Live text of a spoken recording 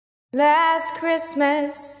Last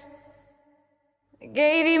Christmas, I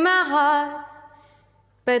gave you my heart,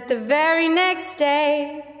 but the very next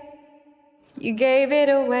day, you gave it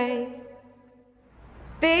away.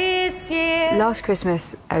 This year, last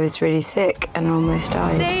Christmas, I was really sick and almost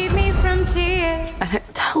died. Save me from tears. I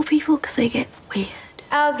don't tell people because they get weird.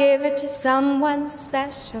 I'll give it to someone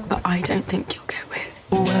special. But I don't think you'll get weird.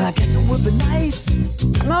 Well, I guess it would be nice.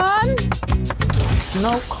 Mom?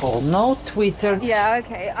 No call, no Twitter. Yeah,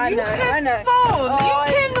 okay, I know. Phone.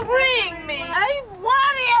 You can ring me. I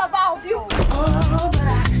worry about you.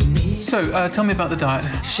 So, tell me about the diet.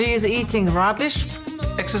 She is eating rubbish.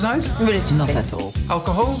 Exercise? Religiously. Not at all.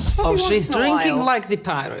 Alcohol? Oh, she's drinking like the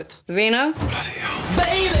pirate. Vino?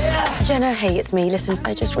 Bloody hell. Jenna, hey, it's me. Listen,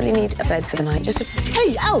 I just really need a bed for the night.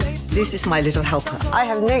 Hey, Elf! This is my little helper. I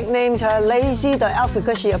have nicknamed her Lazy the Elf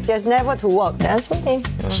because she appears never to work. That's me.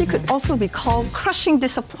 She could also be called Crushing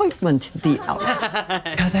Disappointment, the Elf.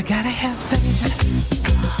 Because I gotta have faith.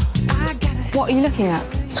 What are you looking at?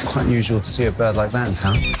 It's quite unusual to see a bird like that in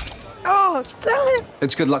town. Oh, damn it!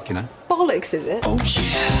 It's good luck, you know. Bollocks, is it? Oh,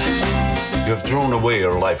 yeah. You've thrown away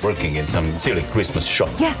your life working in some silly Christmas shop.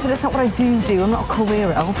 Yes, but it's not what I do. I'm not a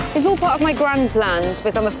career elf. It's all part of my grand plan to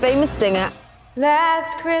become a famous singer.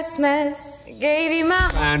 Last Christmas, I gave you my...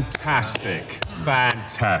 Fantastic.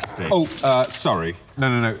 Fantastic. Oh, sorry.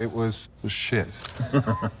 No, it was shit.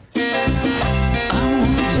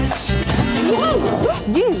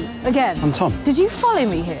 You, again. I'm Tom. Did you follow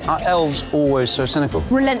me here? Are elves always so cynical?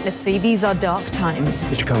 Relentlessly, these are dark times.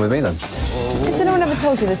 You should come with me, then. Has anyone ever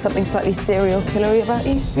told you there's something slightly serial killery about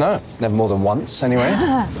you? No, never more than once, anyway.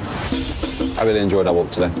 I really enjoyed our walk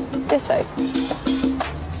today. Ditto.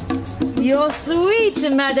 You're sweet,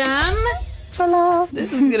 madame. Ta-da.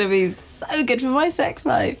 This is gonna be so good for my sex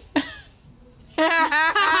life.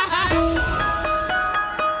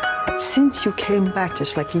 Since you came back,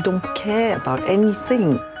 just like you don't care about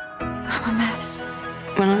anything. I'm a mess.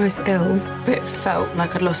 When I was ill, it felt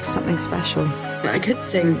like I'd lost something special. I could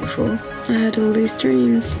sing before. I had all these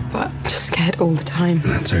dreams, but I'm just scared all the time.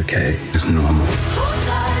 That's okay. It's normal.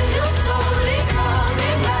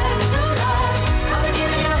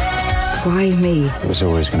 Why me? It was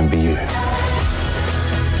always going to be you.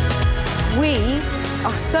 We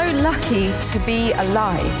are so lucky to be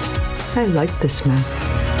alive. I like this man.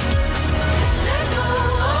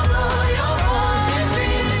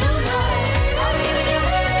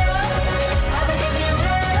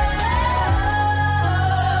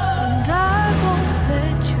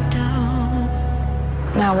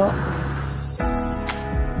 Now what?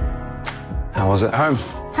 How was it at home?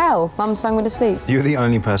 Hell, Mum sung me to sleep. You're the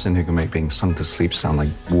only person who can make being sung to sleep sound like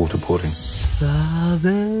waterboarding. Spave,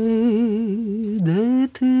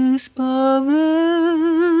 det är spave.